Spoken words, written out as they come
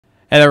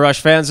Hey there,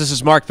 Rush fans. This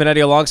is Mark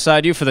Benetti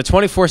alongside you for the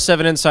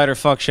 24/7 Insider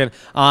function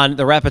on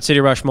the Rapid City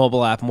Rush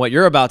mobile app. And what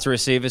you're about to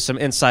receive is some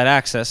inside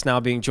access,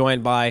 now being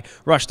joined by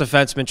Rush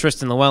defenseman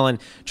Tristin Llewellyn.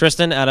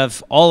 Tristin, out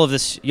of all of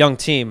this young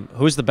team,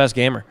 who's the best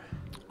gamer?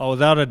 Oh,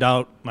 without a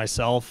doubt,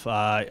 myself.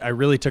 I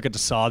really took it to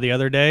Saw the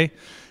other day.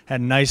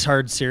 Had a nice,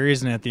 hard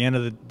series, and at the end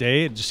of the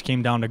day, it just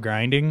came down to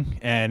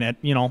grinding. And,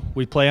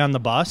 we play on the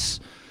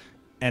bus,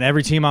 and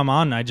every team I'm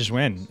on, I just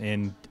win.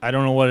 And I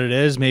don't know what it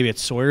is. Maybe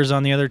it's Sawyer's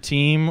on the other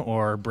team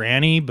or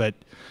Branny, but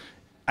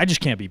I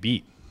just can't be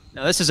beat.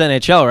 Now, this is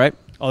NHL, right?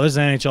 Oh, this is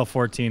NHL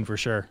 14 for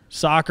sure.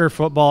 Soccer,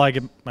 football, I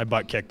get my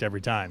butt kicked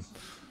every time.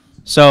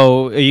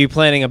 So are you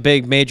planning a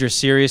big major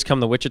series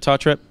come the Wichita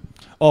trip?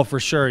 Oh, for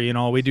sure.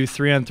 We do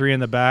 3-on-3 in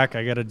the back.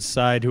 I got to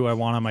decide who I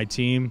want on my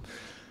team.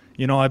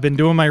 I've been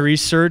doing my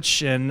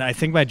research, and I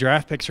think my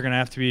draft picks are going to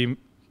have to be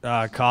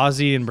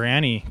Causey and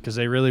Branny because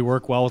they really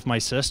work well with my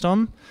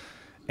system.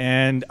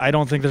 And I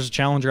don't think there's a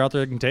challenger out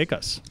there that can take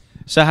us.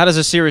 So how does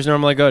a series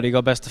normally go? Do you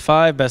go best of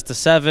 5, best of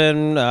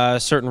 7,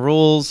 certain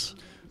rules?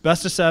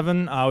 Best of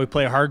 7. We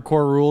play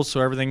hardcore rules, so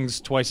everything's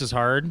twice as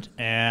hard.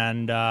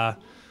 And to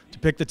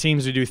pick the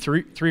teams, we do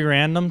three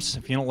randoms.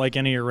 If you don't like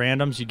any of your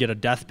randoms, you get a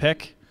death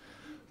pick.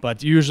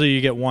 But usually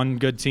you get one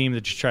good team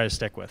that you try to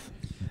stick with.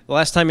 The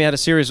last time you had a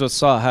series with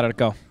Saw, how did it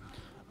go?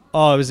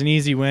 Oh, it was an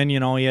easy win.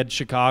 He had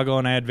Chicago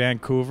and I had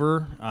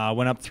Vancouver.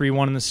 Went up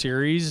 3-1 in the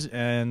series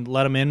and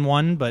let him in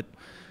one, but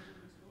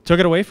took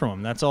it away from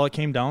him. That's all it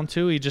came down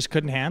to. He just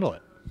couldn't handle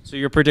it. So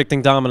you're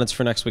predicting dominance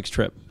for next week's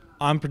trip?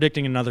 I'm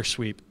predicting another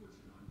sweep.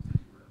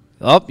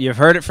 Oh, you've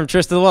heard it from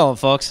Tristin Llewellyn,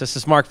 folks. This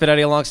is Mark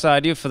Benetti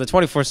alongside you for the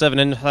 24/7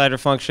 Insider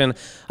function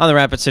on the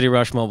Rapid City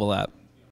Rush mobile app.